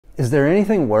Is there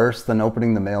anything worse than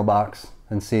opening the mailbox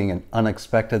and seeing an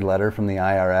unexpected letter from the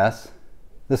IRS?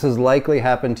 This has likely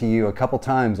happened to you a couple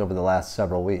times over the last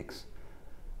several weeks.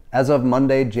 As of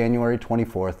Monday, January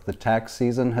 24th, the tax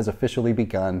season has officially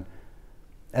begun.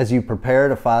 As you prepare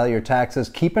to file your taxes,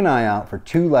 keep an eye out for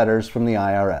two letters from the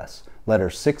IRS,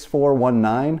 letter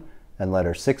 6419 and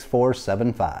letter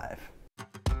 6475.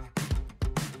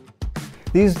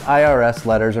 These IRS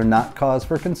letters are not cause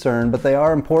for concern, but they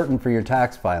are important for your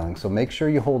tax filing, so make sure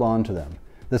you hold on to them.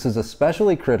 This is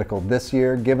especially critical this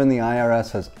year, given the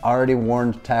IRS has already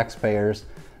warned taxpayers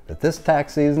that this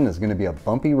tax season is going to be a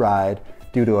bumpy ride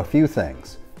due to a few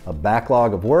things: a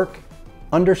backlog of work,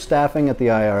 understaffing at the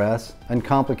IRS, and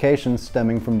complications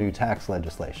stemming from new tax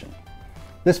legislation.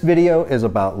 This video is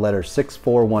about letter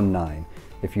 6419.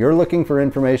 If you're looking for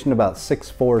information about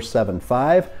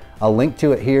 6475, I'll link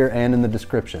to it here and in the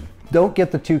description. Don't get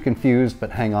the two confused,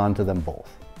 but hang on to them both.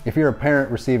 If you're a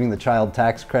parent receiving the child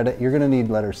tax credit, you're going to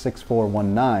need letter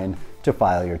 6419 to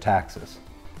file your taxes.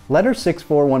 Letter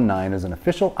 6419 is an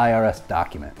official IRS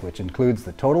document which includes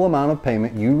the total amount of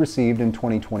payment you received in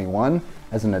 2021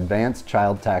 as an advanced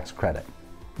child tax credit.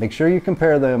 Make sure you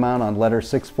compare the amount on letter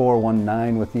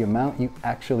 6419 with the amount you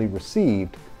actually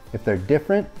received. If they're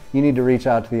different, you need to reach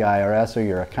out to the IRS or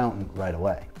your accountant right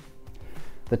away.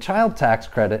 The child tax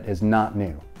credit is not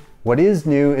new. What is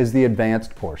new is the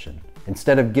advanced portion.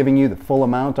 Instead of giving you the full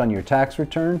amount on your tax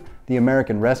return, the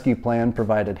American Rescue Plan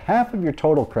provided half of your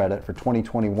total credit for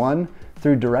 2021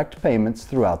 through direct payments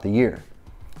throughout the year.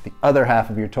 The other half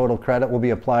of your total credit will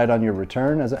be applied on your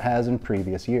return as it has in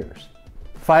previous years.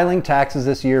 Filing taxes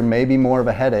this year may be more of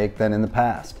a headache than in the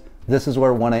past. This is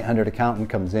where 1-800-ACCOUNTANT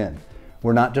comes in.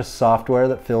 We're not just software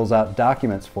that fills out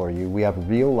documents for you. We have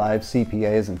real live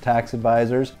CPAs and tax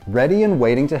advisors ready and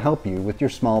waiting to help you with your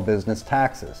small business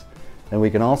taxes. And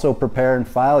we can also prepare and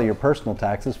file your personal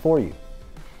taxes for you.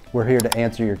 We're here to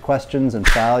answer your questions and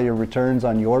file your returns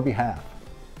on your behalf.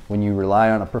 When you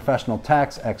rely on a professional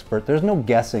tax expert, there's no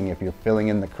guessing if you're filling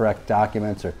in the correct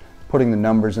documents or putting the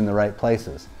numbers in the right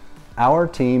places. Our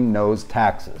team knows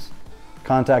taxes.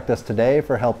 Contact us today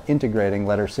for help integrating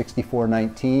letter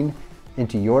 6419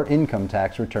 into your income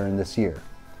tax return this year.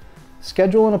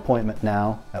 Schedule an appointment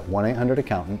now at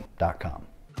 1-800-ACCOUNTANT.com.